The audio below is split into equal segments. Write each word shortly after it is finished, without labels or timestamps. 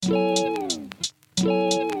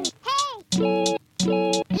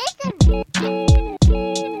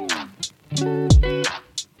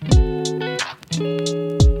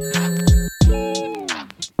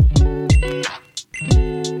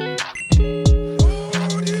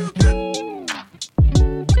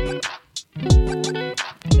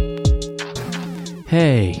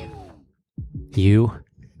Hey, you.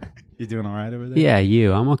 You doing all right over there? Yeah,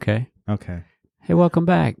 you. I'm okay. Okay. Hey, welcome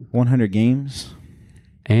back. 100 games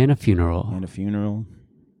And a funeral. and a funeral.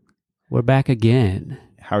 We're back again.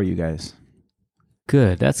 How are you guys?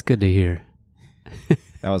 Good. That's good to hear.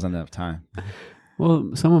 That wasn't enough time.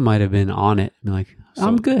 Well, someone might have been on it and be like,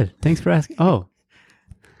 I'm So- good. Thanks for asking. Oh,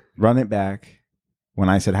 Run it back when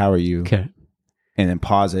I said, how are you? okay. And then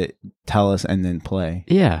pause it, tell us, and then play.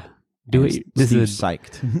 Yeah. Do And it. This Steve's is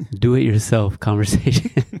psyched. a do-it-yourself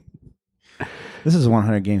conversation. This is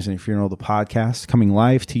 100 Games and a Funeral, the podcast, coming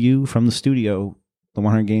live to you from the studio, the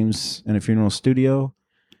 100 Games and a Funeral studio,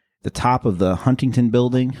 the top of the Huntington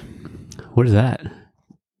building, What is that?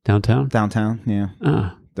 Downtown? downtown. Yeah.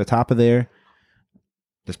 Ah, The top of there.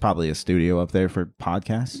 There's probably a studio up there for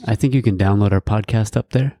podcasts. I think you can download our podcast up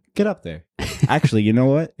there. Get up there. Actually, you know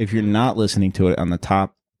what? If you're not listening to it on the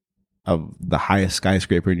top of the highest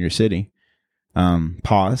skyscraper in your city,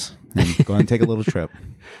 pause and go ahead and take a little trip.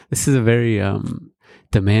 This is a very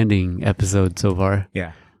demanding episode so far.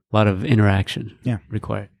 Yeah. A lot of interaction Yeah.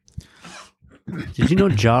 required. Did you know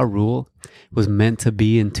Ja Rule was meant to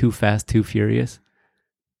be in Too Fast, Too Furious?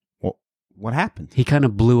 Well, what happened? He kind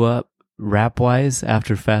of blew up rap-wise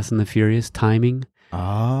after Fast and the Furious timing.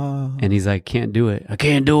 Oh. And he's like, can't do it. I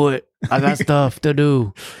can't do it. I got stuff to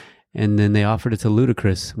do. And then they offered it to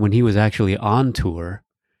Ludacris when he was actually on tour.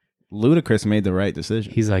 Ludacris made the right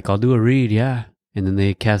decision. He's like, I'll do a read, yeah. And then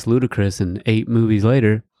they cast Ludacris, and 8 movies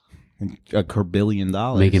later, $1 billion.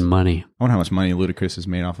 making money. I wonder how much money Ludacris has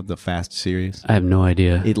made off of the Fast series. I have no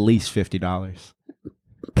idea. At least $50.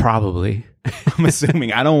 Probably. I'm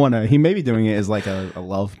assuming. I don't want to. He may be doing it as like a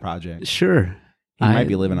love project. Sure. He might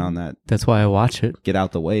be living on that That's why I watch it. get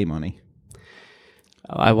out the way money.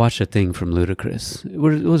 I watched a thing from Ludacris.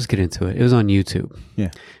 We'll just get into it. It was on YouTube.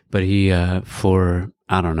 Yeah. But he, for,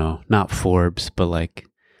 I don't know, not Forbes, but like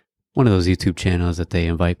one of those YouTube channels that they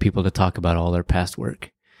invite people to talk about all their past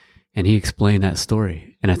work. And he explained that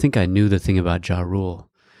story. And I think I knew the thing about Ja Rule.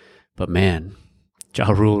 But man,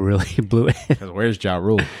 Ja Rule really blew it. Because where's Ja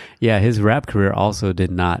Rule? Yeah, his rap career also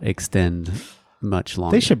did not extend much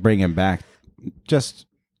longer. They should bring him back just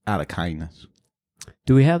out of kindness.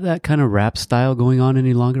 Do we have that kind of rap style going on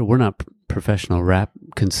any longer? We're not professional rap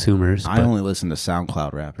consumers. I but- only listen to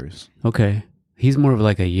SoundCloud rappers. Okay. He's more of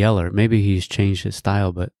like a yeller. Maybe he's changed his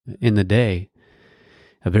style, but in the day,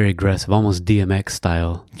 a very aggressive, almost DMX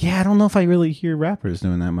style. Yeah, I don't know if I really hear rappers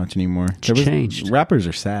doing that much anymore. Changed. Rappers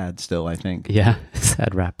are sad still, I think. Yeah,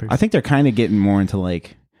 sad rappers. I think they're kind of getting more into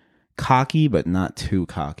like cocky, but not too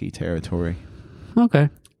cocky territory. Okay.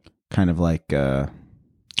 Kind of like, yeah,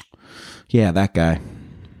 that guy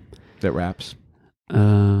that raps. I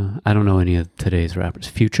don't know any of today's rappers.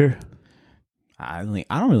 Future? I don't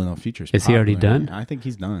really know if Future's Is he already popular. done? I think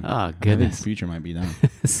he's done. Oh, I think goodness. Future might be done.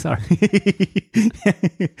 Sorry.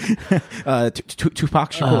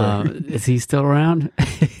 Tupac Shakur. Is he still around?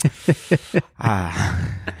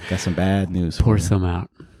 Got some bad news. Pour for you. some out.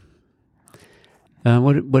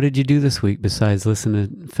 What did you do this week besides listen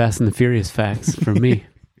to Fast and the Furious facts from me?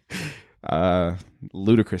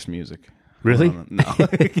 Ludicrous music. Really? No.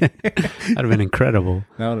 That'd have been incredible.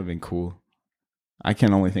 That would have been cool. I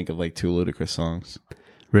can only think of like 2 Ludacris songs.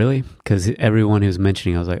 Really? Because everyone he was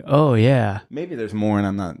mentioning, I was like, oh, yeah. Maybe there's more, and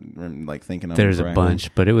I'm not like thinking of. There's them a correctly.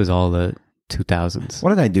 bunch, but it was all the 2000s. What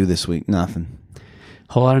did I do this week? Nothing.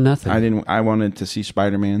 Whole lot of nothing. I wanted to see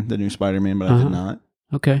Spider-Man, the new Spider-Man, but I Uh-huh. did not.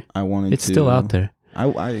 Okay. I wanted. It's to, still out there.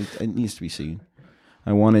 it needs to be seen.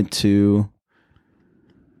 I wanted to.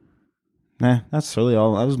 That's really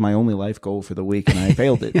all. That was my only life goal for the week, and I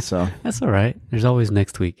failed it. So That's all right. There's always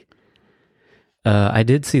next week. I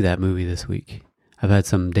did see that movie this week. I've had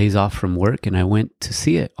some days off from work, and I went to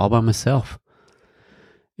see it all by myself.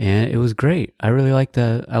 And it was great. I really liked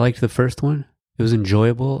I liked the first one. It was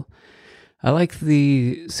enjoyable. I like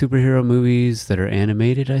the superhero movies that are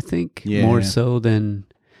animated, I think, more so than,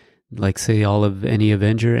 like, say, all of any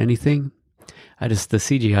Avenger, anything. The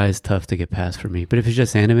CGI is tough to get past for me. But if it's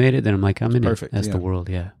just animated, then I'm like, I'm in Perfect, it. That's yeah. the world,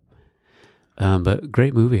 yeah. But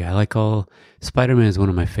great movie. I like Spider-Man is one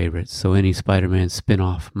of my favorites. So any Spider-Man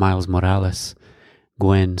spin-off, Miles Morales,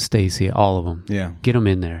 Gwen Stacy, all of them. Yeah. Get them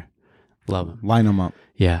in there. Love them. Line them up.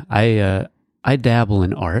 Yeah. I dabble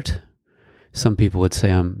in art. Some people would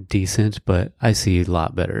say I'm decent, but I see a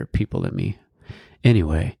lot better people than me.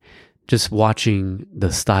 Anyway, just watching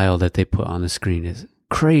the style that they put on the screen is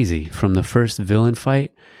crazy. From the first villain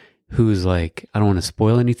fight, who's like, I don't want to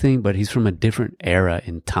spoil anything, but he's from a different era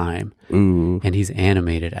in time. Ooh. And he's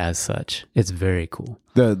animated as such. It's very cool.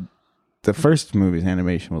 The first movie's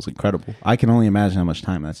animation was incredible. I can only imagine how much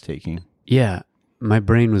time that's taking. Yeah. My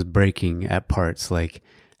brain was breaking at parts. Like,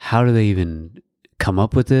 how do they even come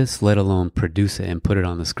up with this, let alone produce it and put it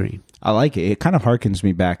on the screen? I like it. It kind of harkens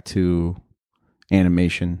me back to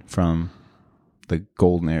animation from the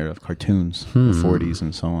golden era of cartoons, the 40s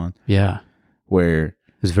and so on. Yeah. Where it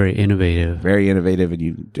was very innovative.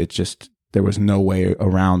 And there was no way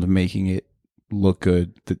around making it look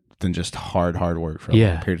good than just hard work for a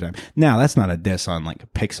long period of time. Now, that's not a diss on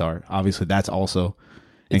like Pixar. Obviously, that's also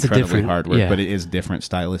incredibly hard work, but it is different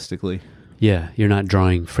stylistically. Yeah, you're not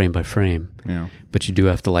drawing frame by frame. Yeah. But you do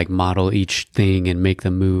have to like model each thing and make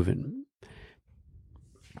them move. And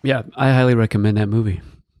yeah, I highly recommend that movie.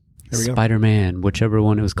 Spider-Man, whichever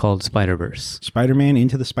one it was called, Spider-Verse. Spider-Man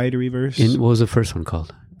Into the Spider-Verse? What was the first one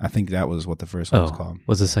called? I think that was what the first one was called.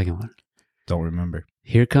 What's the second one? Don't remember.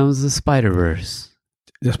 Here Comes the Spider-Verse.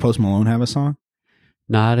 Does Post Malone have a song?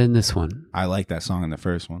 Not in this one. I like that song in the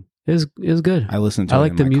first one. It was good. I listened to it. I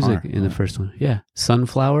like the music car. in the first one. Yeah.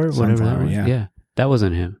 Sunflower, whatever that was. Yeah. That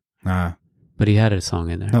wasn't him. But he had a song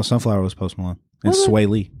in there. No, Sunflower was Post Malone. And Sway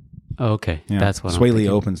Lee. Oh, okay. Yeah. That's what Sway Lee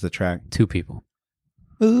opens the track. Two people.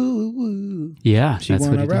 Ooh, ooh. Yeah. She that's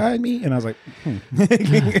wanna ride me? And I was like,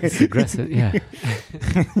 It's aggressive. Yeah.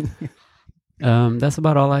 That's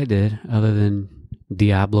about all I did other than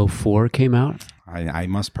Diablo 4 came out. I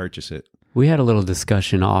must purchase it. We had a little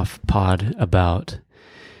discussion off pod about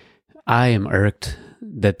I am irked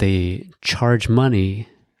that they charge money.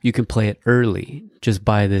 You can play it early. Just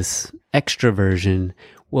buy this extra version.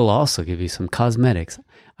 We'll also give you some cosmetics.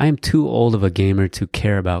 I am too old of a gamer to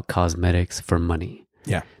care about cosmetics for money.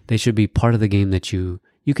 Yeah. They should be part of the game that you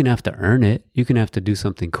can have to earn it. You can have to do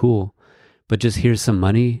something cool. But just here's some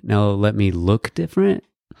money. Now let me look different.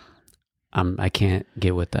 I can't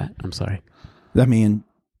get with that. I'm sorry. I mean,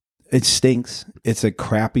 it stinks. It's a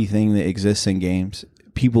crappy thing that exists in games.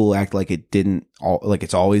 People act like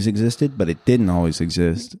it's always existed, but it didn't always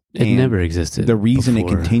exist. It never existed. The reason it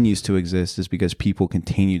continues to exist is because people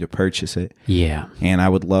continue to purchase it. Yeah. And I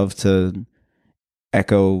would love to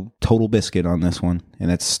echo Total Biscuit on this one, and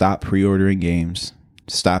that's stop pre-ordering games.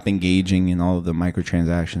 Stop engaging in all of the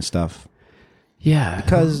microtransaction stuff. Yeah.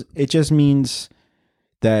 Because it just means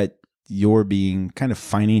that you're being kind of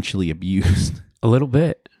financially abused. A little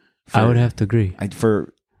bit. I would have to agree.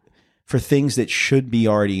 For things that should be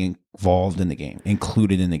already involved in the game,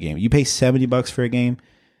 included in the game. You pay $70 for a game,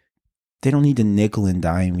 they don't need to nickel and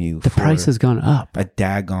dime you. The price has gone up. A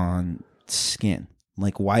daggone skin.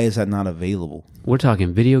 Like, why is that not available? We're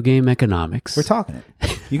talking video game economics. We're talking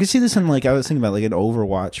it. You can see this in, like, I was thinking about, like, in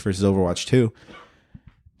Overwatch versus Overwatch 2.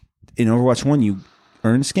 In Overwatch 1, you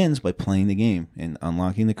earn skins by playing the game and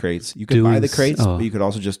unlocking the crates. You could buy the crates, but you could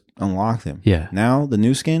also just unlock them. Yeah. Now, the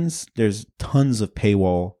new skins, there's tons of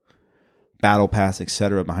paywall, battle pass,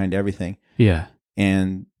 etc. behind everything. Yeah.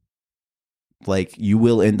 And like, you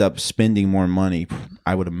will end up spending more money,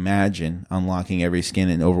 I would imagine, unlocking every skin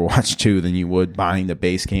in Overwatch 2 than you would buying the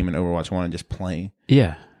base game in Overwatch 1 and just playing.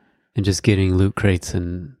 Yeah. And just getting loot crates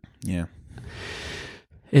and... Yeah.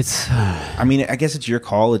 It's... I mean, I guess it's your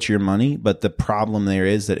call, it's your money, but the problem there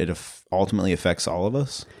is that it ultimately affects all of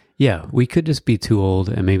us. Yeah, we could just be too old,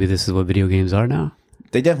 and maybe this is what video games are now.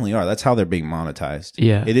 They definitely are. That's how they're being monetized.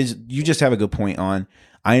 Yeah. It is. You just have a good point on.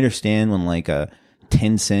 I understand when like a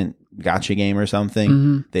 10-cent gacha game or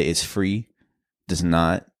something that is free does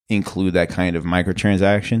not include that kind of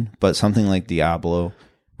microtransaction, but something like Diablo,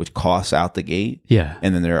 which costs out the gate,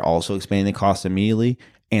 and then they're also expanding the cost immediately,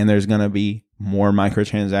 and there's going to be more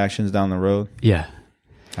microtransactions down the road. Yeah.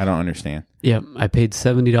 I don't understand. Yeah, I paid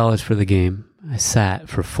 $70 for the game. I sat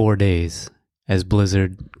for 4 days as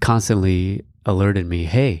Blizzard constantly alerted me,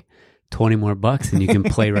 hey, 20 more bucks and you can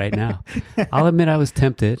play right now. I'll admit I was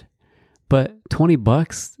tempted, but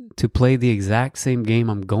 $20 to play the exact same game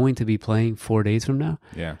I'm going to be playing 4 days from now?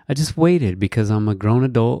 Yeah. I just waited because I'm a grown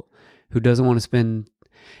adult who doesn't want to spend...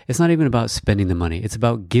 It's not even about spending the money. It's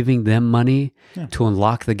about giving them money to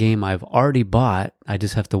unlock the game I've already bought. I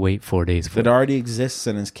just have to wait 4 days for it. It already exists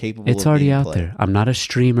and is capable of being It's already out played. there. I'm not a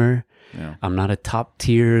streamer. Yeah. I'm not a top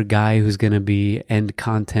tier guy who's going to be end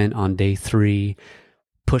content on day 3,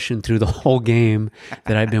 pushing through the whole game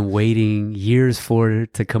that I've been waiting years for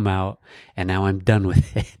to come out. And now I'm done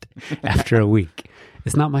with it after a week.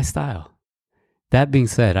 It's not my style. That being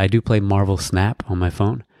said, I do play Marvel Snap on my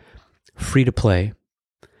phone. Free to play.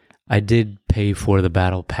 I did pay for the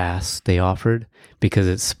battle pass they offered because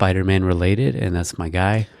it's Spider-Man related, and that's my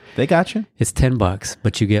guy. They got you. It's $10,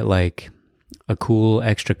 but you get like a cool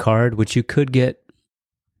extra card, which you could get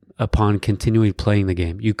upon continuing playing the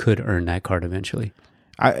game. You could earn that card eventually.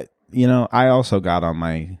 I also got on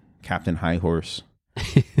my Captain High Horse,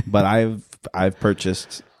 but I've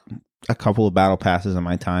purchased a couple of battle passes in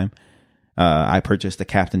my time. I purchased the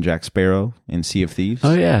Captain Jack Sparrow in Sea of Thieves.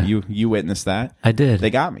 Oh yeah, you witnessed that. I did. They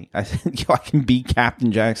got me. I said, I can be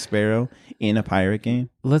Captain Jack Sparrow in a pirate game.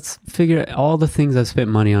 Let's figure all the things I've spent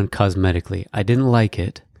money on cosmetically. I didn't like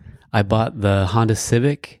it. I bought the Honda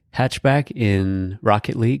Civic hatchback in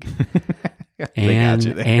Rocket League and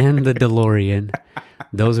the DeLorean.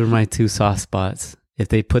 Those are my two soft spots. If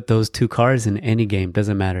they put those two cars in any game,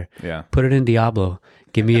 doesn't matter. Yeah. Put it in Diablo.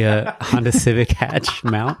 Give me a Honda Civic hatch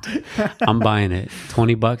mount. I'm buying it.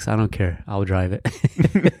 $20. I don't care. I'll drive it.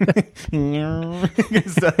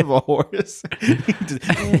 Instead of a horse.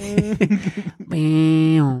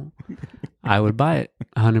 I would buy it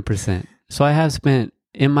 100%. So I have spent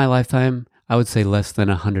in my lifetime, I would say less than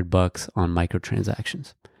 $100 on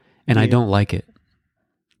microtransactions. And I don't like it.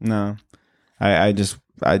 No. I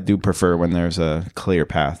do prefer when there's a clear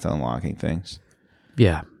path to unlocking things.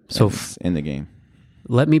 Yeah. So in the game.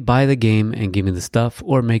 Let me buy the game and give me the stuff,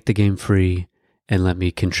 or make the game free and let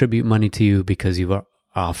me contribute money to you because you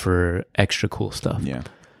offer extra cool stuff. Yeah.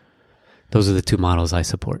 Those are the two models I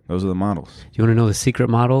support. Those are the models. You want to know the secret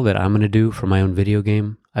model that I'm going to do for my own video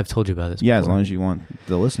game? I've told you about this Yeah, before. as long as you want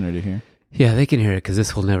the listener to hear. Yeah, they can hear it because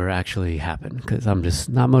this will never actually happen because I'm just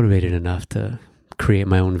not motivated enough to create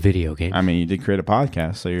my own video game. I mean, you did create a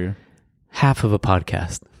podcast, so you're... Half of a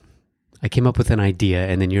podcast. I came up with an idea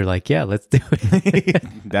and then you're like, yeah, let's do it.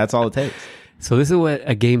 That's all it takes. So this is what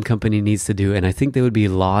a game company needs to do. And I think they would be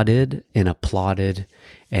lauded and applauded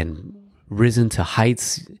and risen to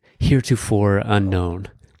heights heretofore unknown.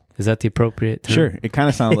 Is that the appropriate term? Sure. It kind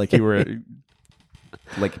of sounded like you were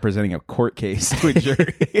like presenting a court case to a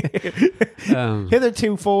jury.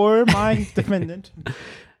 Hitherto for my defendant.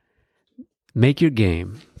 Make your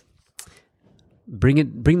game.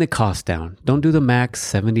 Bring the cost down. Don't do the max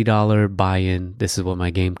 $70 buy-in. This is what my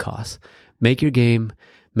game costs. Make your game.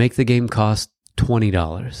 Make the game cost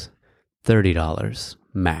 $20, $30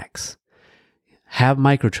 max. Have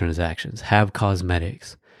microtransactions. Have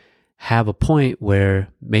cosmetics. Have a point where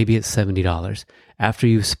maybe it's $70. After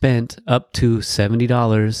you've spent up to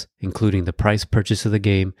 $70, including the price purchase of the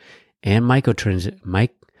game and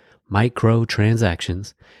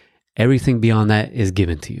microtransactions, everything beyond that is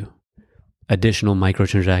given to you. Additional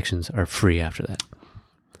microtransactions are free after that.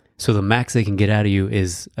 So the max they can get out of you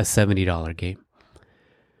is a $70 game.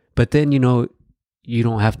 But then, you don't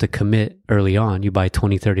have to commit early on. You buy a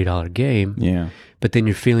 $20, $30 game. Yeah. But then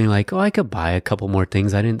you're feeling like, I could buy a couple more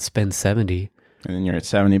things. I didn't spend $70. And then you're at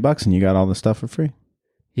 $70 and you got all the stuff for free.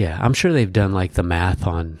 Yeah, I'm sure they've done like the math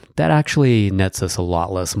on that. Actually nets us a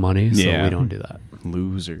lot less money. So we don't do that.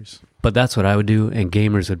 Losers. But that's what I would do. And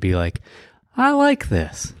gamers would be like, I like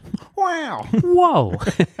this. Wow. Whoa.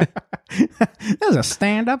 That's a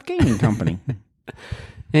stand-up gaming company.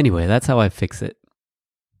 Anyway, that's how I fix it.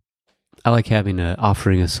 I like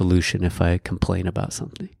offering a solution if I complain about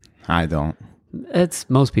something. I don't.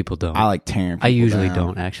 Most people don't. I like tearing people I usually down.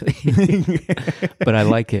 don't actually. But I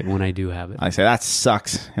like it when I do have it. I say, that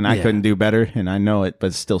sucks. And I couldn't do better. And I know it, but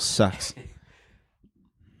it still sucks.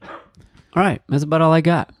 All right. That's about all I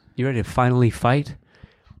got. You ready to finally fight?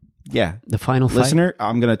 Yeah. The final fight? Listener,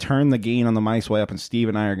 I'm going to turn the gain on the mics way up, and Steve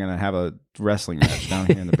and I are going to have a wrestling match down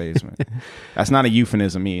here in the basement. That's not a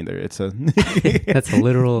euphemism either. It's a... That's a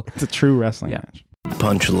literal... It's a true wrestling match.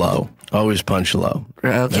 Punch low. Always punch low.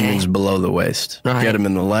 Okay. That means below the waist. Right. Get him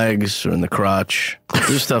in the legs or in the crotch.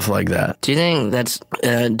 Do stuff like that. Do you think that's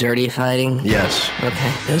dirty fighting? Yes.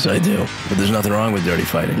 Okay. Yes, I do. But there's nothing wrong with dirty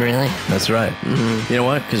fighting. Really? That's right. You know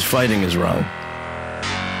what? Because fighting is wrong.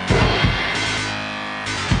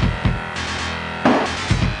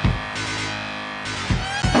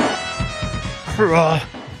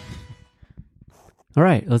 All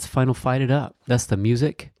right, let's final fight it up. That's the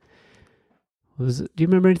music. Do you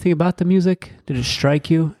remember anything about the music? Did it strike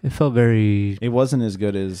you? It felt very... It wasn't as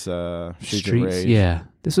good as Streets of Rage. Yeah.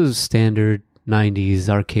 This was standard 90s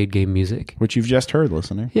arcade game music. Which you've just heard,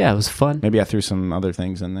 listener. Yeah, it was fun. Maybe I threw some other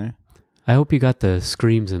things in there. I hope you got the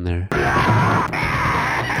screams in there. I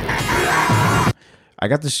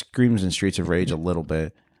got the screams in Streets of Rage a little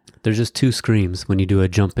bit. There's just two screams. When you do a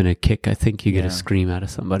jump and a kick, I think you get a scream out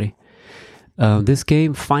of somebody. This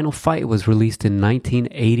game, Final Fight, was released in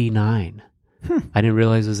 1989. I didn't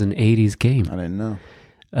realize it was an 80s game. I didn't know.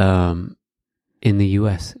 In the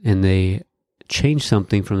U.S. And they changed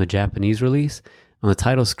something from the Japanese release on the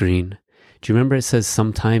title screen. Do you remember it says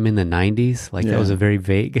sometime in the 90s? Like that was a very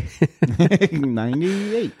vague.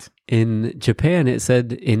 98. In Japan, it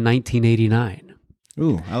said in 1989.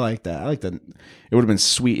 Ooh, I like that. I like that. It would have been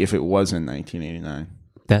sweet if it was in 1989.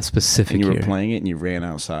 That specific And you were year. playing it and you ran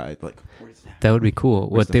outside. Like, where's that? That would be cool.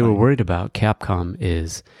 What the they were fight? worried about, Capcom,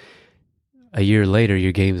 is a year later,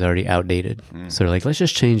 your game's already outdated. So they're like, let's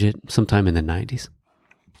just change it sometime in the 90s.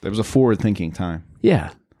 That was a forward-thinking time. Yeah,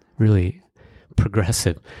 really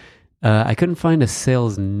progressive. I couldn't find a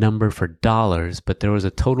sales number for dollars, but there was a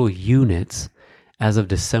total units as of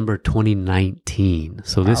December 2019.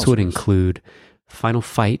 So this would Wowzers. include Final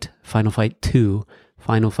Fight, Final Fight 2,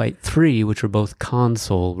 Final Fight 3, which were both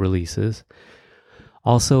console releases.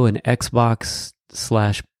 Also an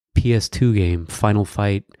Xbox/PS2 game, Final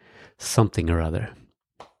Fight something or other.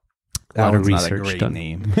 A lot of research done.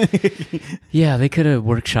 name. Yeah, they could have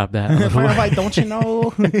workshopped that a little Final more. Fight, don't you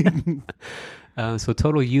know? So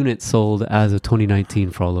total units sold as of 2019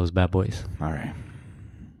 for all those bad boys. All right.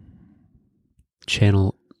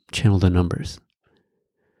 Channel the numbers.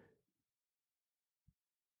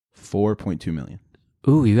 4.2 million.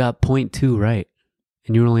 Ooh, you got 0.2 right.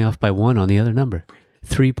 And you were only off by 1 on the other number.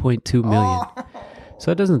 3.2 million.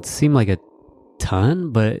 So it doesn't seem like a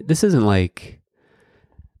ton, but this isn't like...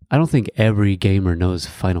 I don't think every gamer knows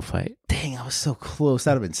Final Fight. Dang, I was so close.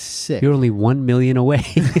 That would have been sick. You're only 1 million away.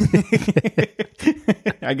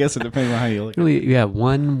 I guess it depends on how you look. Yeah,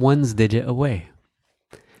 one's digit away.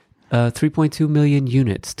 3.2 million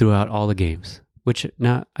units throughout all the games. Which,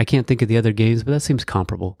 now, I can't think of the other games, but that seems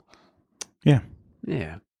comparable. Yeah.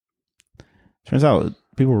 Yeah. Turns out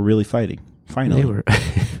people were really fighting. Finally. They were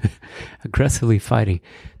aggressively fighting.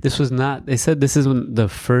 This was not... They said this is the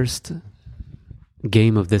first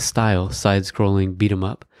game of this style, side-scrolling beat 'em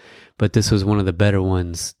up, but this was one of the better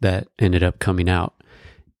ones that ended up coming out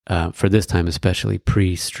for this time, especially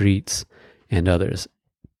pre-Streets and others.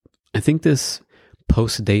 I think this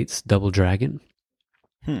post-dates Double Dragon,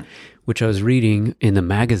 which I was reading in the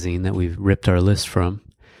magazine that we've ripped our list from.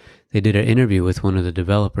 They did an interview with one of the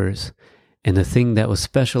developers, and the thing that was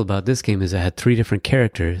special about this game is it had 3 different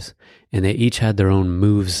characters, and they each had their own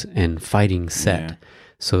moves and fighting set. Yeah.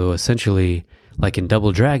 So essentially, like in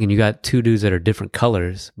Double Dragon, you got 2 dudes that are different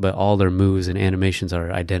colors, but all their moves and animations are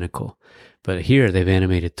identical. But here, they've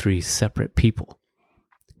animated 3 separate people.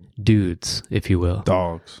 Dudes, if you will.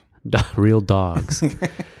 Dogs. Real dogs.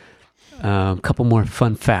 A couple more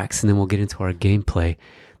fun facts, and then we'll get into our gameplay.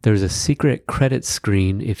 There's a secret credit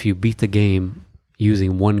screen if you beat the game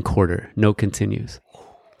using 1 quarter, no continues.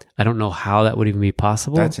 I don't know how that would even be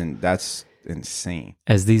possible. That's insane.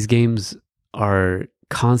 As these games are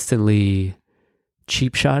constantly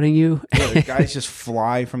cheap-shotting you. Yeah, the guys just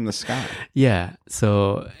fly from the sky. Yeah,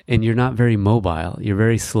 so, and you're not very mobile. You're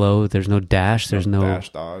very slow. There's no dash. There's no dash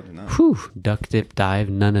dog. No. duck, dip, dive,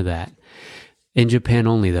 none of that. In Japan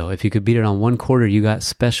only, though. If you could beat it on 1 quarter, you got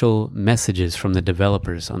special messages from the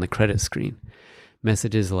developers on the credit screen.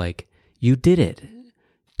 Messages like, you did it.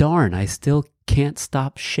 Darn, I still can't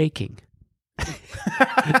stop shaking.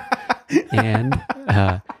 And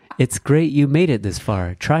it's great you made it this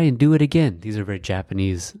far. Try and do it again. These are very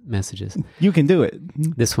Japanese messages. You can do it.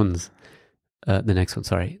 This one's, the next one,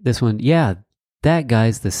 sorry. This one, yeah, that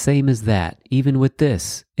guy's the same as that, even with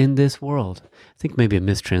this, in this world. I think maybe a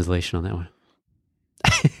mistranslation on that one.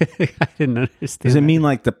 I didn't understand. Does it that. mean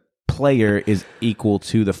like the player is equal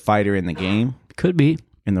to the fighter in the game Could be.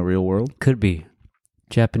 in the real world? Could be.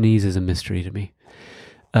 Japanese is a mystery to me.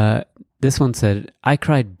 This one said, I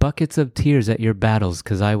cried buckets of tears at your battles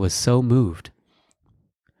because I was so moved.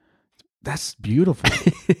 That's beautiful.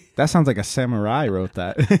 That sounds like a samurai wrote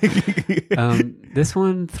that. This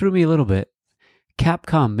one threw me a little bit.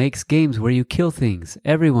 Capcom makes games where you kill things.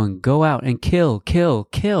 Everyone go out and kill, kill,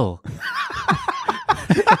 kill.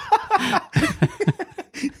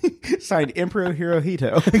 Signed Emperor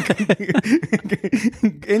Hirohito.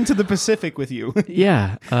 Into the Pacific with you.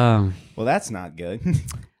 Yeah. Well, that's not good.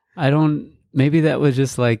 Maybe that was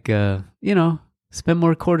just like, spend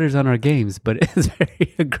more quarters on our games, but it's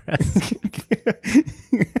very aggressive.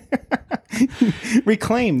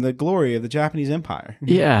 Reclaim the glory of the Japanese Empire.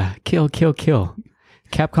 Yeah. Kill, kill, kill.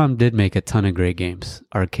 Capcom did make a ton of great games,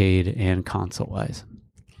 arcade and console wise.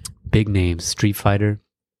 Big names, Street Fighter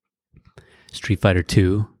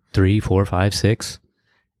 2, 3, 4, 5, 6,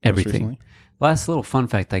 everything. recently. Last little fun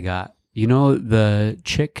fact I got. You know the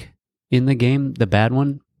chick in the game, the bad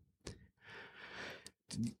one?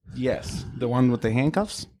 Yes. The one with the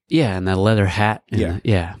handcuffs? Yeah, and that leather hat. Yeah.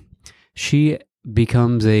 Yeah. She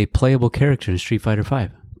becomes a playable character in Street Fighter V.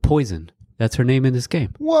 Poison. That's her name in this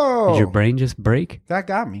game. Whoa. Did your brain just break? That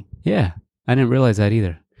got me. Yeah. I didn't realize that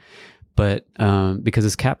either. But because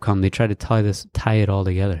it's Capcom, they try to tie it all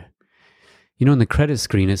together. You know, in the credit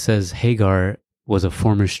screen, it says Hagar was a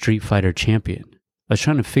former Street Fighter champion. I was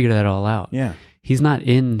trying to figure that all out. Yeah. He's not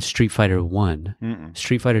in Street Fighter 1. Mm-mm.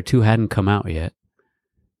 Street Fighter 2 hadn't come out yet.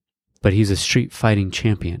 But he's a street fighting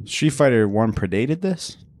champion. Street Fighter 1 predated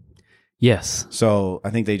this? Yes. So I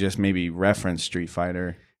think they just maybe referenced Street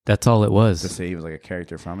Fighter That's all it to was. say he was like a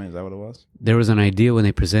character from it. Is that what it was? There was an idea when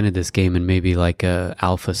they presented this game in maybe like a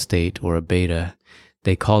alpha state or a beta.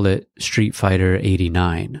 They called it Street Fighter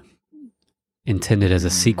 89. Intended as a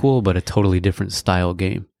sequel, but a totally different style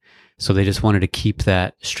game. So they just wanted to keep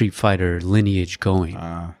that Street Fighter lineage going,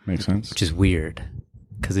 Makes sense. which is weird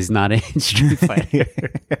because he's not in Street Fighter.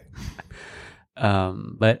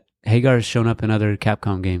 But Hagar's shown up in other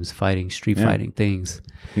Capcom games fighting street fighting things.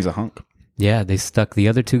 He's a hunk. Yeah, they stuck the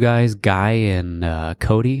other two guys, Guy and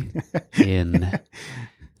Cody, in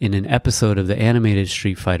an episode of the animated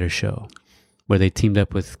Street Fighter show where they teamed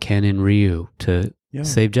up with Ken and Ryu to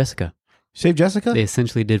save Jessica. Save Jessica? They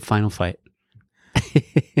essentially did Final Fight.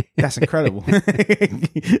 That's incredible.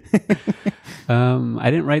 I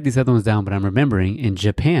didn't write these other ones down, but I'm remembering in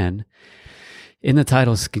Japan, in the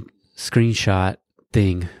title screenshot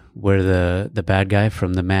thing, where the bad guy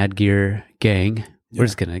from the Mad Gear gang, we're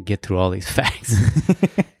just going to get through all these facts.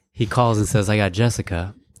 He calls and says, I got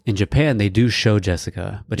Jessica. In Japan, they do show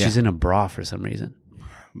Jessica, but she's in a bra for some reason.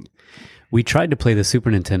 We tried to play the Super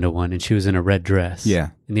Nintendo one, and she was in a red dress.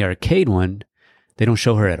 Yeah. In the arcade one, they don't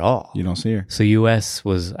show her at all. You don't see her. So US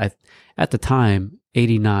was, at the time,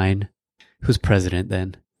 89. Who's president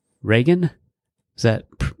then? Reagan? Is that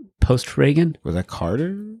post-Reagan? Was that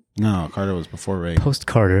Carter? No, Carter was before Reagan.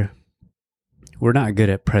 Post-Carter. We're not good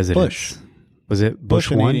at presidents. Bush. Was it Bush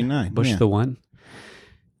in 1? 89, Bush yeah. the 1?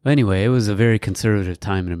 Anyway, it was a very conservative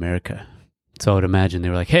time in America. So I would imagine they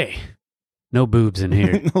were like, hey, no boobs in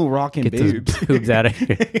here. No rocking Get boobs. those boobs out of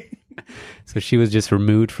here. So she was just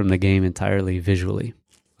removed from the game entirely visually.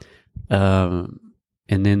 And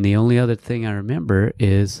then the only other thing I remember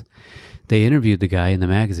is they interviewed the guy in the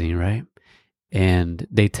magazine, right? And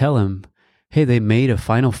they tell him, hey, they made a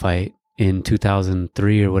Final Fight in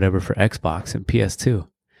 2003 or whatever for Xbox and PS2.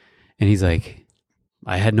 And he's like,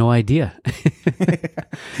 I had no idea.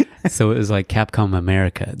 So it was like Capcom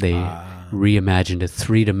America. They reimagined a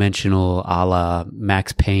three-dimensional a la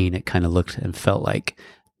Max Payne. It kind of looked and felt like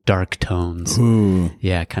dark tones. Ooh.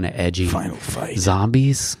 Yeah, kind of edgy. Final Fight.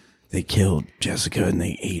 Zombies. They killed Jessica and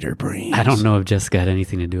they ate her brains. I don't know if Jessica had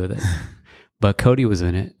anything to do with it. But Cody was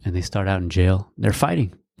in it, and they start out in jail. They're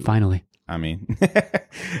fighting, finally. I mean,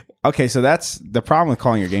 okay, so that's the problem with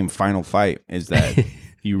calling your game Final Fight is that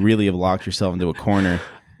you really have locked yourself into a corner.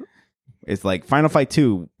 It's like Final Fight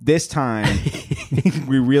 2, this time,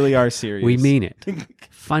 we really are serious. We mean it.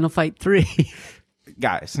 Final Fight 3.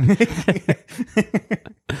 Guys.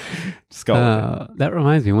 Just go with it. That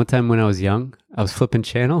reminds me, one time when I was young, I was flipping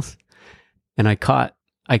channels, and I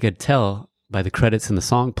could tell by the credits and the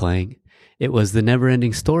song playing, it was The Never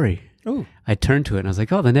Ending Story. Ooh. I turned to it and I was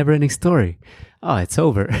like, oh, The Never Ending Story. Oh, it's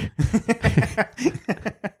over.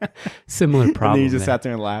 Similar problem. And then you just there. sat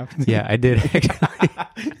there and laughed. Yeah, I did actually.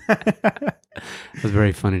 It was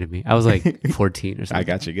very funny to me. I was like 14 or something. I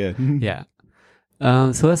got you good. Yeah.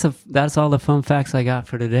 So that's all the fun facts I got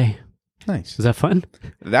for today. Nice. Was that fun?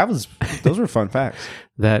 Those were fun facts.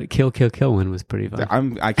 That kill one was pretty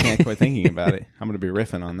fun. I can't quit thinking about it. I'm going to be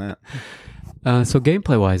riffing on that. So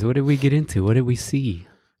gameplay wise, what did we get into? What did we see?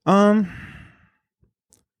 Off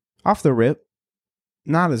the rip,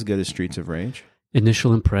 not as good as Streets of Rage.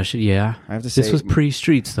 Initial impression, yeah. I have to say, This was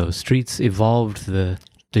pre-Streets though. Streets evolved the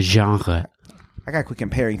genre. I got quit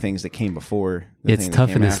comparing things that came before. It's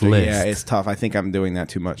tough in this list. Yeah, it's tough. I think I'm doing that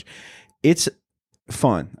too much. It's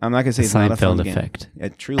fun. I'm not gonna say The it's not a fun Seinfeld game. effect.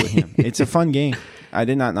 It truly am. It's a fun game. I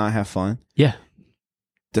did not have fun. Yeah.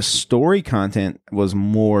 The story content was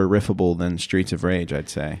more riffable than Streets of Rage, I'd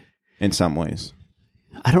say, in some ways.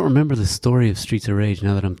 I don't remember the story of Streets of Rage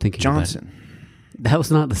now that I'm thinking Johnson. about it. That was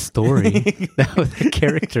not the story. That was the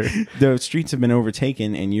character. The streets have been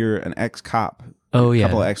overtaken, and you're an ex-cop. Oh, yeah. A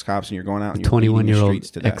couple of ex-cops, and you're going out and you're beating the 21-year-old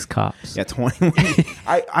streets to death. ex-cops. Yeah, 21.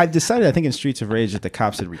 I decided, I think in Streets of Rage, that the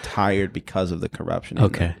cops had retired because of the corruption in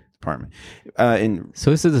the department. So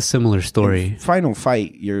this is a similar story. Final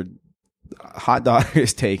Fight, your hot daughter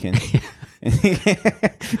is taken,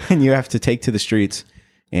 and you have to take to the streets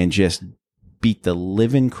and just beat the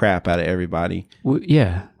living crap out of everybody.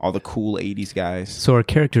 Yeah. All the cool 80s guys. So our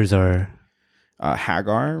characters are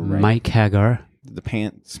Hagar, right? Mike Hagar, The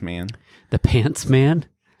Pants Man. the Pants Man.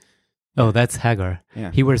 Oh, that's Hagar.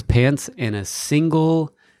 Yeah. He wears pants and a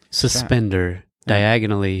single suspender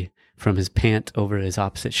diagonally from his pant over his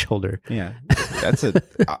opposite shoulder. Yeah. That's a.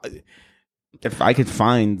 If I could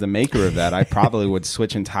find the maker of that, I probably would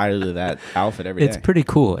switch entirely to that outfit every day. It's pretty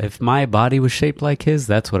cool. If my body was shaped like his,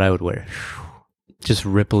 that's what I would wear. Just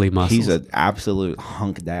ripply muscles. He's an absolute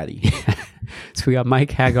hunk daddy. So we got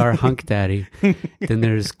Mike Hagar, Hunk Daddy. Then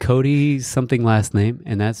there's Cody something last name,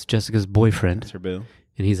 and that's Jessica's boyfriend. That's her boo.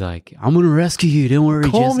 And he's like, I'm going to rescue you. Don't worry,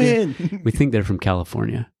 Come Jessica. in. We think they're from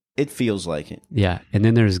California. It feels like it. Yeah. And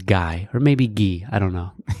then there's Guy, or maybe Guy. I don't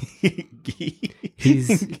know.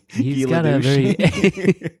 He's got a very...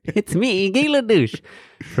 It's me, Guy LaDouche,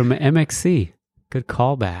 from MXC. Good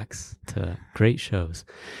callbacks to great shows.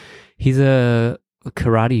 He's a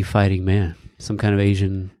karate fighting man, some kind of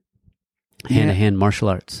Asian hand-to-hand martial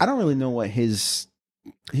arts. I don't really know what his...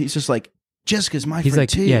 He's just like, Jessica's my He's friend like,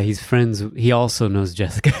 too. yeah, he's friends. He also knows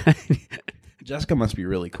Jessica. Jessica must be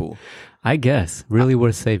really cool. I guess. Really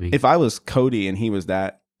worth saving. If I was Cody and he was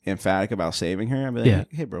that emphatic about saving her, I'd be like, Yeah.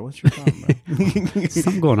 hey, bro, what's your problem, bro?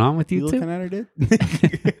 Something going on with You you looking two? at her, dude?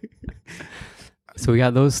 So we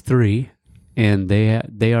got those three, and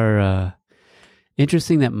they are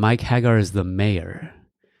interesting that Mike Hagar is the mayor.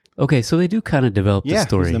 Okay, so they do kind of develop the Yeah,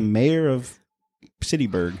 story. he's the mayor of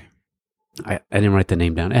Cityburg. I didn't write the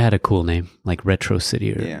name down. It had a cool name, like Retro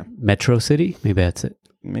City or Yeah. Metro City. Maybe that's it.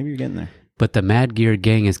 Maybe you're getting there. But the Mad Gear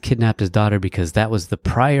gang has kidnapped his daughter because that was the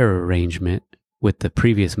prior arrangement with the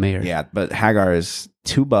previous mayor. Yeah, but Hagar is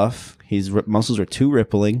too buff. His muscles are too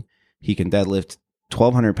rippling. He can deadlift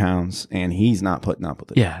 1,200 pounds, and he's not putting up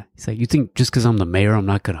with it. Yeah. He's like, you think just because I'm the mayor, I'm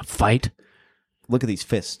not going to fight? Look at these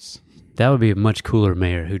fists. That would be a much cooler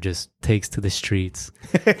mayor who just takes to the streets,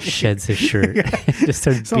 sheds his shirt, and just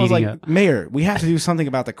starts Someone's beating like, up. Mayor, we have to do something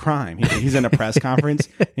about the crime. He's in a press conference,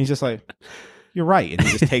 and he's just like, you're right. And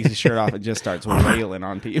he just takes his shirt off and just starts wailing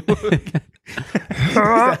on people. There's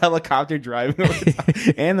a helicopter driving over the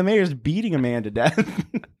top, and the mayor's beating a man to death.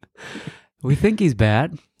 We think he's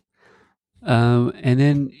bad. And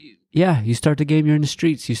then, yeah, you start the game, you're in the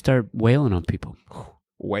streets, you start wailing on people.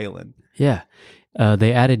 Wailing. Yeah.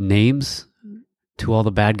 They added names to all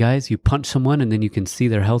the bad guys. You punch someone and then you can see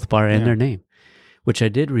their health bar and their name, which I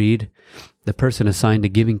did read. The person assigned to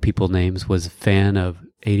giving people names was a fan of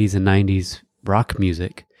 80s and 90s rock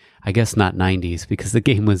music. I guess not 90s because the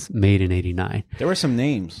game was made in 89. There were some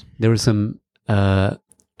names. There were some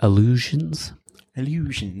allusions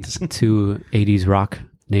Illusions. to 80s rock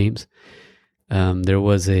names. There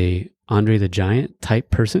was a Andre the Giant type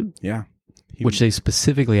person, Yeah. which they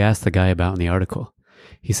specifically asked the guy about in the article.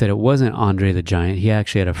 He said it wasn't Andre the Giant. He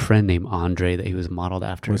actually had a friend named Andre that he was modeled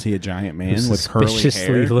after. Was he a giant man Who with curly suspiciously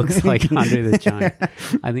hair? looks like Andre the Giant.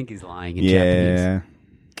 I think he's lying in Japanese.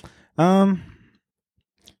 Yeah.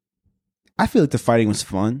 I feel like the fighting was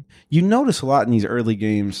fun. You notice a lot in these early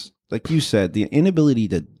games, like you said, the inability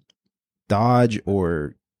to dodge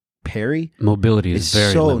or parry Mobility is is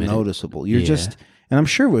very so limited. noticeable. You're Yeah. just, and I'm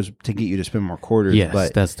sure it was to get you to spend more quarters. Yes,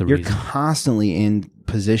 but that's the you're reason. constantly in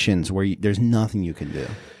positions where there's nothing you can do.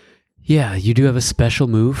 Yeah, you do have a special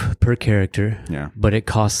move per character, Yeah, but it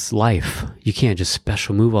costs life. You can't just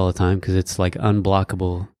special move all the time because it's like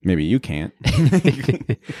unblockable. maybe you can't.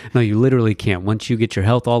 No, you literally can't. Once you get your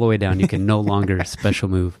health all the way down, you can no longer special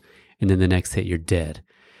move, and then the next hit, you're dead.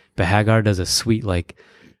 But Hagar does a sweet, like,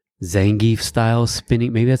 Zangief style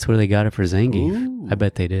spinning. Maybe that's where they got it for Zangief. Ooh. I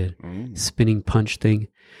bet they did. Mm. Spinning punch thing.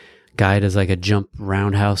 Guy does like a jump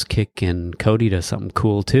roundhouse kick, and Cody does something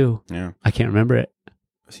cool too. Yeah. I can't remember it.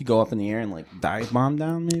 Does he go up in the air and like dive bomb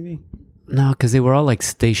down? Maybe. No, because they were all like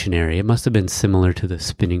stationary. It must have been similar to the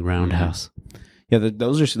spinning roundhouse. Yeah,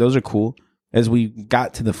 those are cool. As we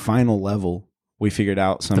got to the final level, we figured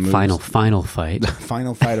out some The moves. final fight. The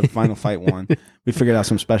final fight of Final Fight 1. We figured out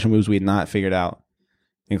some special moves we had not figured out,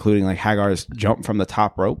 including like Hagar's jump from the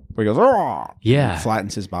top rope where he goes, "Argh!" Yeah. and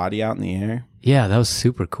flattens his body out in the air. Yeah, that was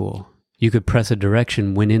super cool. You could press a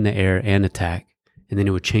direction when in the air and attack, and then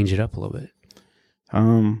it would change it up a little bit.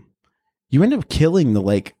 You end up killing the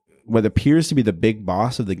like what appears to be the big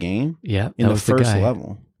boss of the game Yeah, in that the was first guy.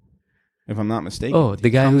 level, if I'm not mistaken. Oh, the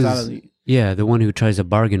guy Comes who's out of the- yeah, the one who tries to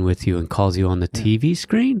bargain with you and calls you on the TV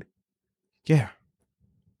screen. yeah,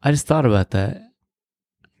 I just thought about that.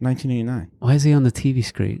 1989. Why is he on the TV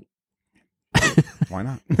screen? Why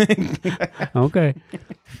not? Okay.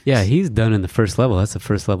 Yeah, he's done in the first level. That's the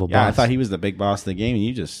first level Yeah, boss. I thought he was the big boss of the game, and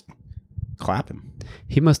you just clap him.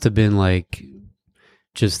 He must have been like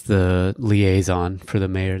just the liaison for the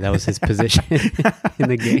mayor. That was his position in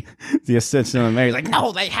the game. The assistant of the mayor's like,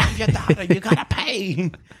 "No, they have your daughter. You gotta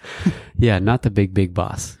pay." Yeah, not the big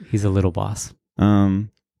boss. He's a little boss.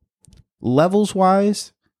 levels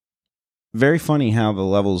wise, very funny how the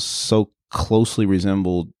levels so closely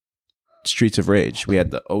resembled Streets of Rage. We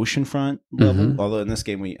had the oceanfront level, although in this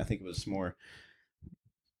game I think it was more.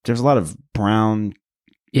 There's a lot of brown.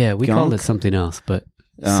 Yeah, we called it gunk. something else, but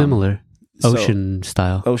similar ocean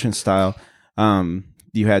style. Ocean style.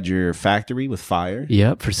 You had your factory with fire.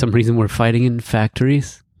 Yep. For some reason, we're fighting in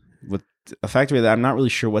factories. With a factory that I'm not really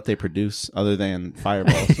sure what they produce other than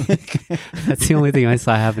fireballs. That's the only thing I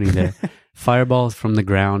saw happening there. Fireballs from the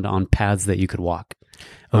ground on paths that you could walk.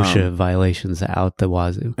 OSHA violations out the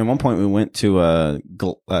wazoo. At one point, we went to a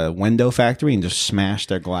window factory and just smashed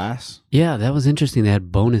their glass Yeah, that was interesting. They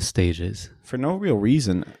had bonus stages. for no real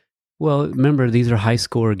reason. Well, remember, these are high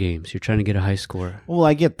score games. You're trying to get a high score. Well,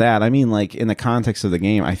 I get that. I mean, like in the context of the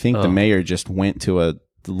game, I think the mayor just went to a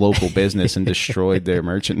local business and destroyed their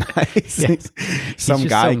merchandise. Yes. Some He's just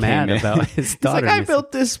guy so mad came in. about his He's daughter. like, I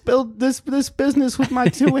built this business with my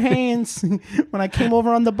two hands when I came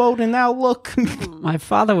over on the boat, and now look. My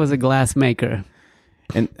father was a glass maker.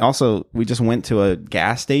 And also, we just went to a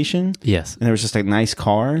gas station, Yes. and there was just a nice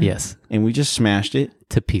car. Yes. And we just smashed it.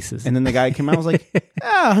 To pieces. And then the guy came out and was like,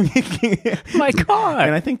 oh. My car.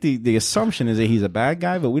 And I think the assumption is that he's a bad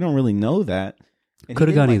guy, but we don't really know that. And Could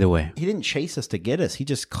he have gone didn't, either way. He didn't chase us to get us. He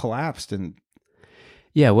just collapsed, and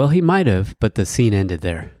Yeah, well, he might have, but the scene ended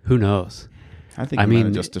there. Who knows? I think I he might have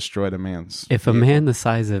mean, just destroyed a man's. If a man the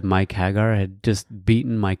size of Mike Hagar had just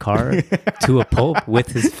beaten my car to a pulp with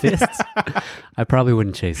his fists, I probably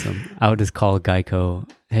wouldn't chase him. I would just call Geico,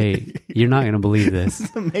 hey, you're not going to believe this.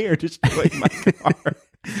 The mayor destroyed my car.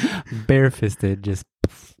 Bare-fisted, just...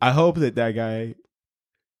 I hope that guy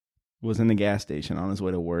was in the gas station on his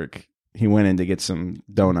way to work. He went in to get some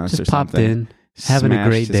donuts Just or popped something. in, having a smashed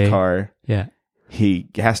great his day. car. Yeah. He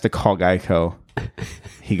has to call Geico.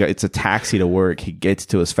 It's a taxi to work. He gets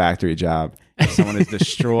to his factory job. Someone has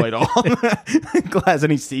destroyed all the glass,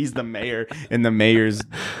 and he sees the mayor and the mayor's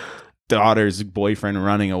daughter's boyfriend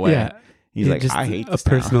running away. Yeah. He's like, Just I hate a this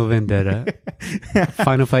personal vendetta.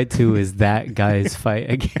 Final Fight 2 is that guy's fight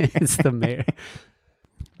against the mayor.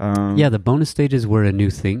 Yeah, the bonus stages were a new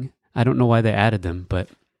thing. I don't know why they added them, but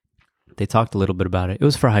they talked a little bit about it. It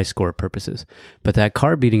was for high score purposes. But that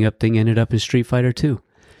car beating up thing ended up in Street Fighter 2.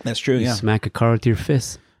 That's true. You smack a car with your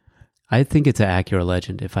fists. I think it's an accurate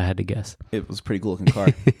legend, if I had to guess. It was a pretty cool looking car.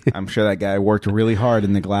 I'm sure that guy worked really hard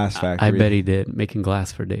in the glass factory. I bet he did, making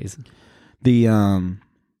glass for days. The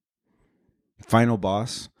final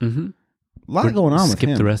boss. Mm-hmm. A lot going on with Skip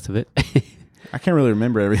him. the rest of it. I can't really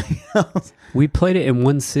remember everything else. We played it in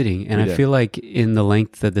one sitting, and We I did. feel like in the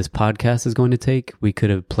length that this podcast is going to take, we could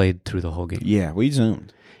have played through the whole game. Yeah, we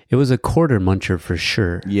zoomed. It was a quarter muncher for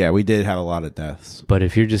sure. Yeah, we did have a lot of deaths. But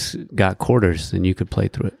if you just got quarters, then you could play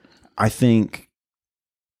through it. I think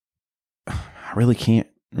I really can't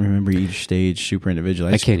remember each stage super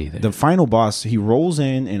individually. I can't either. The final boss, he rolls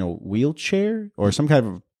in a wheelchair or some kind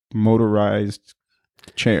of motorized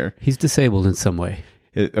chair. He's disabled in some way.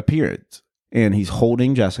 It appears, and he's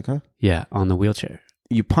holding Jessica. Yeah, on the wheelchair.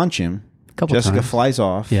 You punch him. Couple Jessica times. flies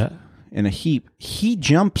off. Yeah. In a heap. He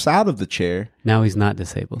jumps out of the chair. Now he's not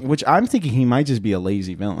disabled. Which I'm thinking he might just be a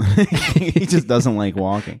lazy villain. He just doesn't like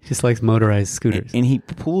walking. Just likes motorized scooters. And he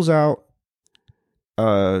pulls out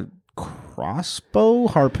a crossbow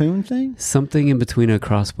harpoon thing, Something in between a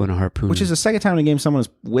crossbow and a harpoon. which is the second time in the game someone has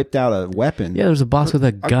whipped out a weapon. Yeah, there's a boss with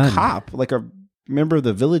a gun. A cop, like a member of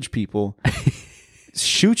the village people,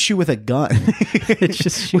 shoots you with a gun. It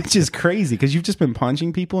just shoots which is crazy because you've just been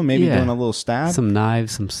punching people and maybe Yeah. doing a little stab. Some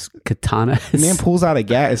knives, some katanas. Man pulls out a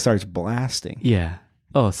gat and starts blasting. Yeah.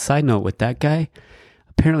 Oh, side note with that guy,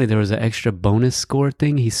 apparently there was an extra bonus score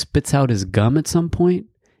thing. He spits out his gum at some point.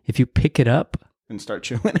 If you pick it up, And start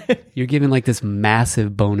chewing it. you're given like this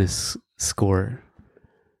massive bonus score.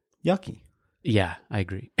 Yucky. Yeah, I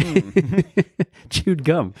agree. Chewed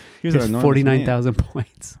gum. Here's an It's enormous 49,000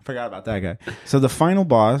 points. Forgot about that guy. So the final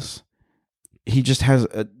boss, he just has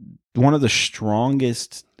one of the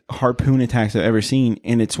strongest harpoon attacks I've ever seen,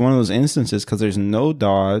 and it's one of those instances because there's no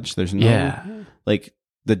dodge, there's no Yeah. like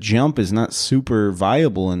the jump is not super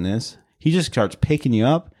viable in this. He just starts picking you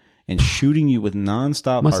up and shooting you with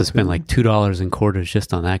nonstop. Must have spent harpoon. like $2 in quarters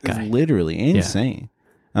just on that guy. It's literally insane.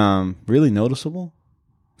 Really noticeable.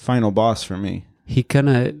 Final boss for me. He kind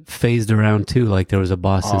of phased around too. Like there was a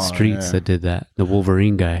boss in Oh, Streets yeah. that did that. The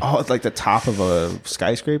Wolverine guy. Oh, it's like the top of a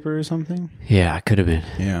skyscraper or something. Yeah, it could have been.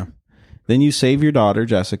 Yeah. Then you save your daughter,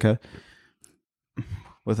 Jessica,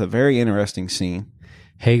 with a very interesting scene.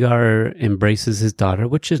 Hagar embraces his daughter,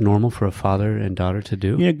 which is normal for a father and daughter to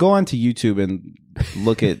do. You know, go onto YouTube and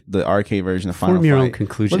look at the arcade version of Final Form your Fight. own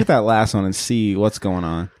conclusion. Look at that last one and see what's going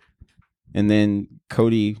on. And then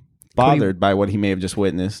Cody bothered by what he may have just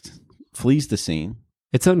witnessed, flees the scene.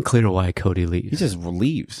 It's unclear why Cody leaves. He just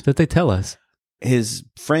leaves. That they tell us. His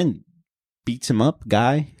friend beats him up,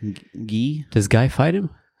 Guy. Does Guy fight him?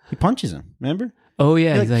 He punches him, remember? Oh,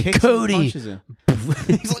 yeah. He's like, kicks him and Cody. punches him.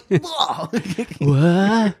 He's like, whoa.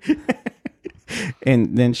 What?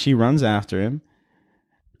 And then she runs after him.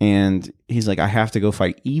 And he's like, I have to go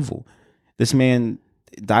fight evil. This man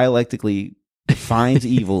dialectically finds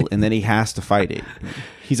evil and then he has to fight it.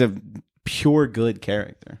 He's a pure good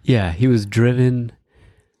character. Yeah, he was driven.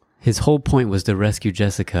 His whole point was to rescue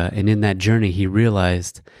Jessica. And in that journey, he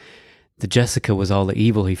realized that Jessica was all the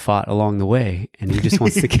evil he fought along the way. And he just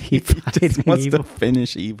wants to keep fighting He wants evil, to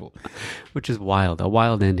finish evil. which is wild, a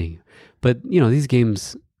wild ending. But, these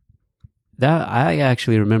games, that I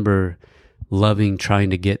actually remember loving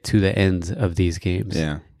trying to get to the ends of these games.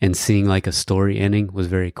 Yeah. And seeing like a story ending was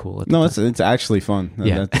very cool. No, it's actually fun.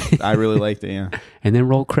 Yeah. I really liked it, yeah. And then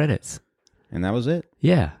roll credits. And that was it.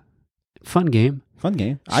 Yeah. Fun game. Fun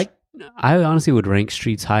game. I honestly would rank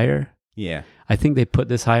Streets higher. Yeah. I think they put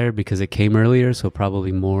this higher because it came earlier, so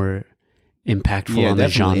probably more impactful on the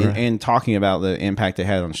definitely. genre. And talking about the impact it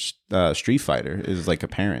had on Street Fighter is like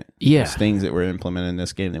apparent. Yeah. There's things that were implemented in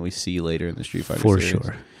this game that we see later in the Street Fighter For series.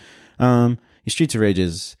 sure. Streets of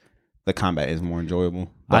Rage the combat is more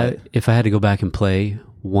enjoyable. But If I had to go back and play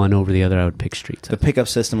one over the other, I would pick Streets. the pickup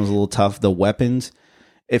system was a little tough. The weapons,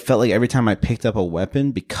 it felt like every time I picked up a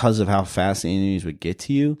weapon, because of how fast the enemies would get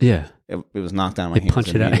to you, Yeah. it was knocked down my They hands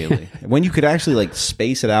punch it out. immediately. When you could actually like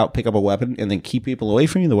space it out, pick up a weapon, and then keep people away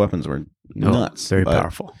from you, the weapons were nuts. Very But-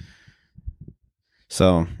 powerful.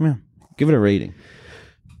 So, yeah, give it a rating.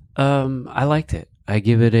 I liked it. I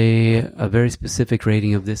give it a very specific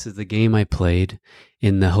rating of this is the game I played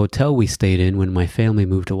in the hotel we stayed in when my family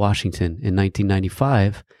moved to Washington in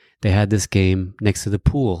 1995. They had this game next to the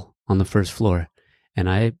pool on the first floor. And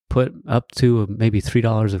I put up to maybe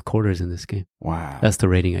 $3 of quarters in this game. Wow. That's the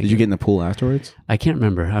rating I Did give. you get in the pool afterwards? I can't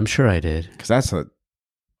remember. I'm sure I did. Because that's a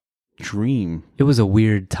dream. It was a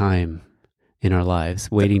weird time in our lives,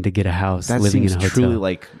 waiting to get a house, That living in seems a hotel. truly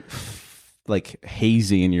like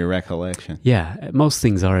hazy in your recollection. Yeah, most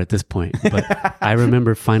things are at this point. But I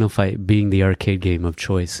remember Final Fight being the arcade game of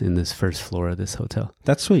choice in this first floor of this hotel.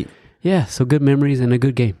 That's sweet. Yeah, so good memories and a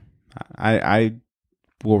good game. I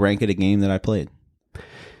will rank it a game that I played.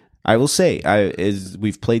 I will say, as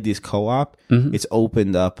we've played this co-op, Mhm. it's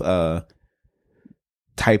opened up a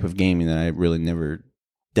type of gaming that I really never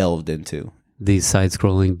delved into. These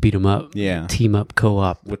side-scrolling beat 'em up, Yeah, team up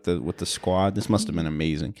co-op. with the squad, this must have been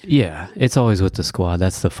amazing. Yeah, it's always with the squad.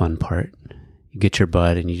 That's the fun part. You get your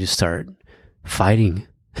butt and you just start fighting.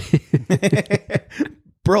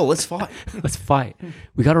 Bro, let's fight. Let's fight.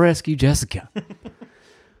 We got to rescue Jessica.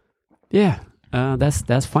 Yeah,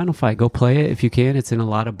 that's Final Fight. Go play it if you can. It's in a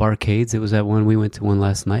lot of barcades. It was at one. We went to one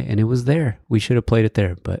last night, and it was there. We should have played it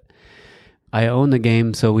there, but I own the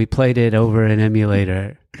game, so we played it over an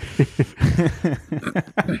emulator.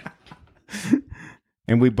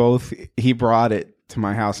 And he brought it to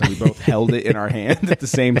my house and we both held it in our hand at the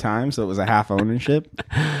same time. So it was a half ownership.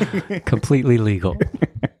 Completely legal.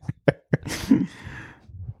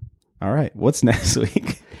 All right. What's next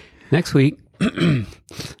week? Next week,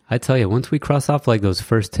 I tell you, once we cross off like those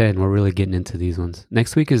first 10, we're really getting into these ones.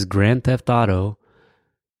 Next week is Grand Theft Auto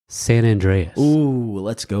San Andreas. Ooh,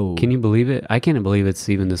 let's go. Can you believe it? I can't believe it's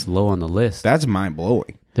even this low on the list. That's mind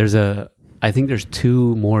blowing. I think there's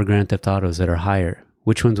 2 more Grand Theft Autos that are higher.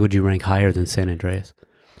 Which ones would you rank higher than San Andreas?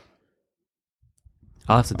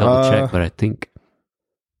 I'll have to double check, but I think.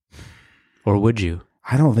 Or would you?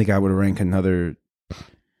 I don't think I would rank another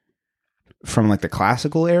from like the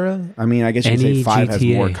classical era. I mean, I guess you could Any say 5 has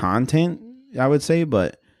GTA. more content, I would say,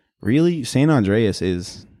 but really, San Andreas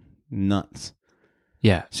is nuts.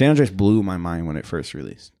 Yeah. San Andreas blew my mind when it first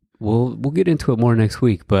released. We'll get into it more next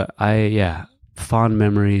week, but fond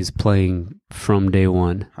memories playing from day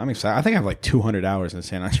one. I'm excited. I think I have like 200 hours in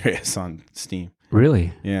San Andreas on Steam.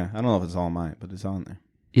 Really? Yeah, I don't know if it's all mine, but it's on there.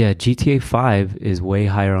 Yeah, GTA 5 is way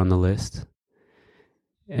higher on the list.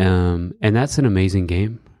 And that's an amazing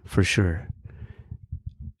game, for sure.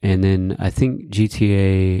 And then I think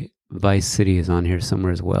GTA Vice City is on here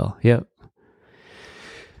somewhere as well. Yep.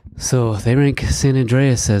 So they rank San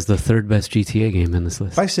Andreas as the 3rd best GTA game in this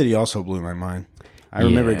list. Vice City also blew my mind. I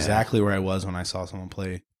remember Yeah. exactly where I was when I saw someone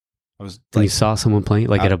play. I was When you like, saw someone playing,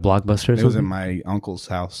 like at a Blockbuster or it was in something? my uncle's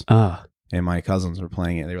house, Ah. and my cousins were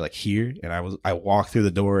playing it. They were like here, and I walked through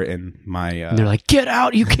the door, and my And they're like, get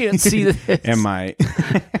out, you can't see this. and my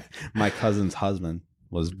my cousin's husband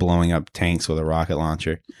was blowing up tanks with a rocket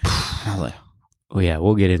launcher. I was like, Oh, yeah,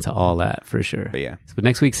 we'll get into all that for sure. but yeah, But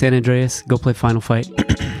next week, San Andreas, go play Final Fight.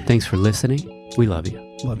 Thanks for listening. We love you.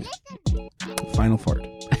 Love you. Final fart.